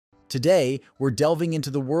Today, we're delving into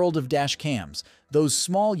the world of dash cams, those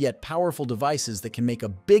small yet powerful devices that can make a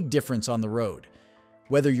big difference on the road.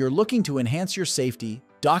 Whether you're looking to enhance your safety,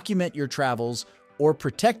 document your travels, or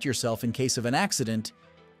protect yourself in case of an accident,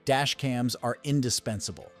 dash cams are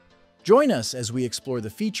indispensable. Join us as we explore the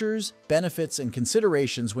features, benefits, and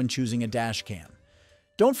considerations when choosing a dash cam.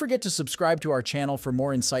 Don't forget to subscribe to our channel for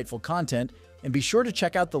more insightful content, and be sure to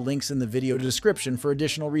check out the links in the video description for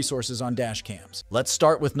additional resources on dash cams. Let's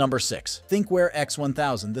start with number 6, ThinkWare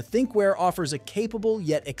X1000. The ThinkWare offers a capable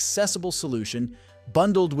yet accessible solution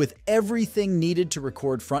bundled with everything needed to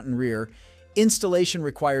record front and rear. Installation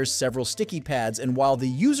requires several sticky pads, and while the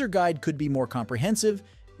user guide could be more comprehensive,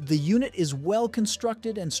 the unit is well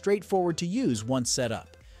constructed and straightforward to use once set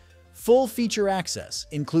up. Full feature access,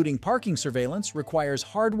 including parking surveillance, requires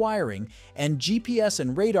hard wiring, and GPS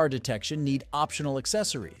and radar detection need optional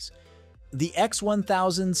accessories. The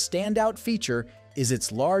X1000's standout feature is its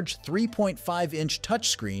large 3.5-inch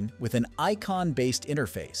touchscreen with an icon-based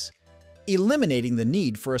interface, eliminating the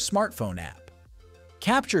need for a smartphone app.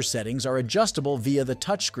 Capture settings are adjustable via the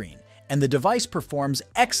touchscreen, and the device performs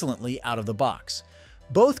excellently out of the box.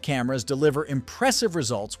 Both cameras deliver impressive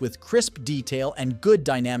results with crisp detail and good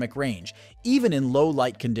dynamic range, even in low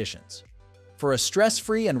light conditions. For a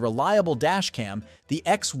stress-free and reliable dash cam, the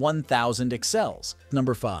X1000 excels.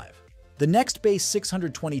 Number 5. The Nextbase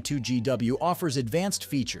 622GW offers advanced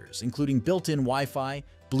features, including built-in Wi-Fi,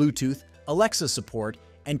 Bluetooth, Alexa support,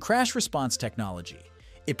 and crash response technology.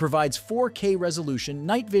 It provides 4K resolution,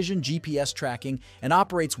 night vision GPS tracking, and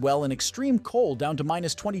operates well in extreme cold down to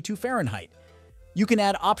 -22 Fahrenheit. You can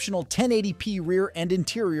add optional 1080p rear and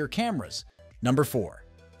interior cameras. Number 4.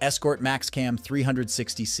 Escort MaxCam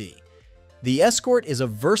 360C. The Escort is a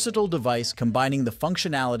versatile device combining the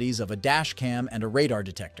functionalities of a dash cam and a radar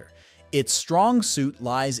detector. Its strong suit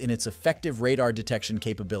lies in its effective radar detection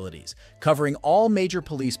capabilities, covering all major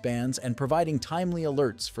police bands and providing timely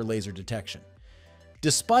alerts for laser detection.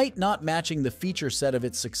 Despite not matching the feature set of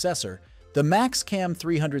its successor, the MaxCam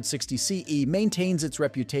 360CE maintains its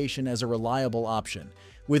reputation as a reliable option,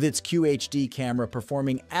 with its QHD camera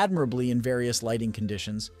performing admirably in various lighting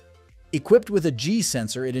conditions. Equipped with a G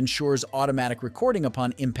sensor, it ensures automatic recording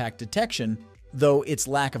upon impact detection, though its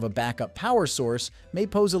lack of a backup power source may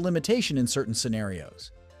pose a limitation in certain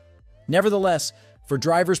scenarios. Nevertheless, for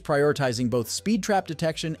drivers prioritizing both speed trap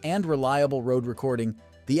detection and reliable road recording,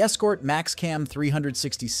 the Escort MaxCam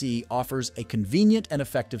 360C offers a convenient and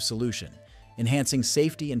effective solution, enhancing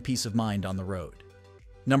safety and peace of mind on the road.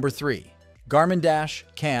 Number 3. Garmin Dash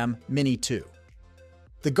Cam Mini 2.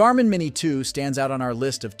 The Garmin Mini 2 stands out on our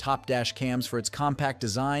list of top dash cams for its compact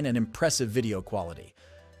design and impressive video quality.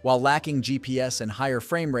 While lacking GPS and higher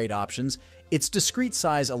frame rate options, its discreet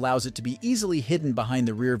size allows it to be easily hidden behind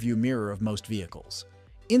the rearview mirror of most vehicles.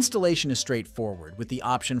 Installation is straightforward, with the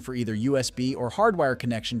option for either USB or hardwire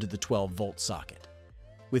connection to the 12-volt socket.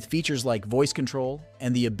 With features like voice control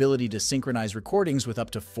and the ability to synchronize recordings with up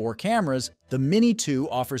to 4 cameras, the Mini 2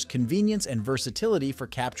 offers convenience and versatility for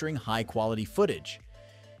capturing high-quality footage.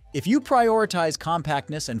 If you prioritize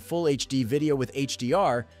compactness and full HD video with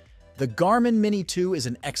HDR, the Garmin Mini 2 is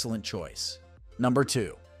an excellent choice. Number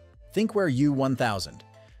 2. ThinkWare U1000.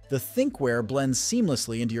 The ThinkWare blends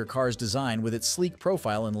seamlessly into your car's design with its sleek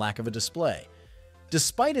profile and lack of a display.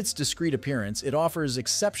 Despite its discreet appearance, it offers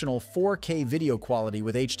exceptional 4K video quality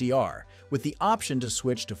with HDR, with the option to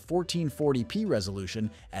switch to 1440p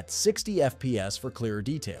resolution at 60 FPS for clearer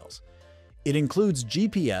details. It includes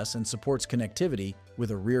GPS and supports connectivity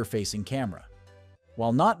with a rear-facing camera.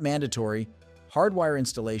 While not mandatory, hardwire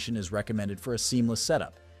installation is recommended for a seamless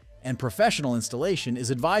setup, and professional installation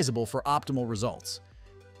is advisable for optimal results.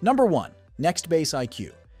 Number 1. Nextbase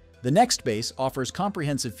iQ. The Nextbase offers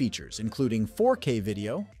comprehensive features, including 4K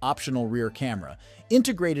video, optional rear camera,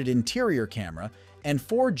 integrated interior camera, and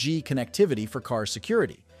 4G connectivity for car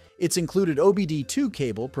security. Its included OBD2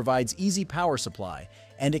 cable provides easy power supply,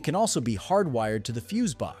 and it can also be hardwired to the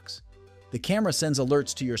fuse box. The camera sends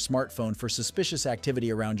alerts to your smartphone for suspicious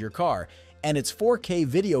activity around your car, and its 4K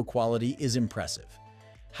video quality is impressive.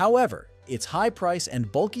 However, its high price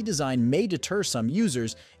and bulky design may deter some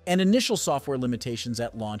users, and initial software limitations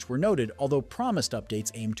at launch were noted, although promised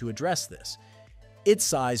updates aim to address this. Its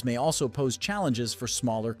size may also pose challenges for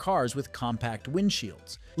smaller cars with compact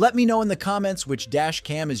windshields. Let me know in the comments which dash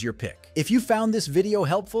cam is your pick. If you found this video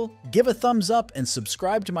helpful, give a thumbs up and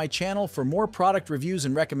subscribe to my channel for more product reviews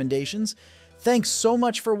and recommendations. Thanks so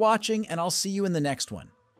much for watching, and I'll see you in the next one.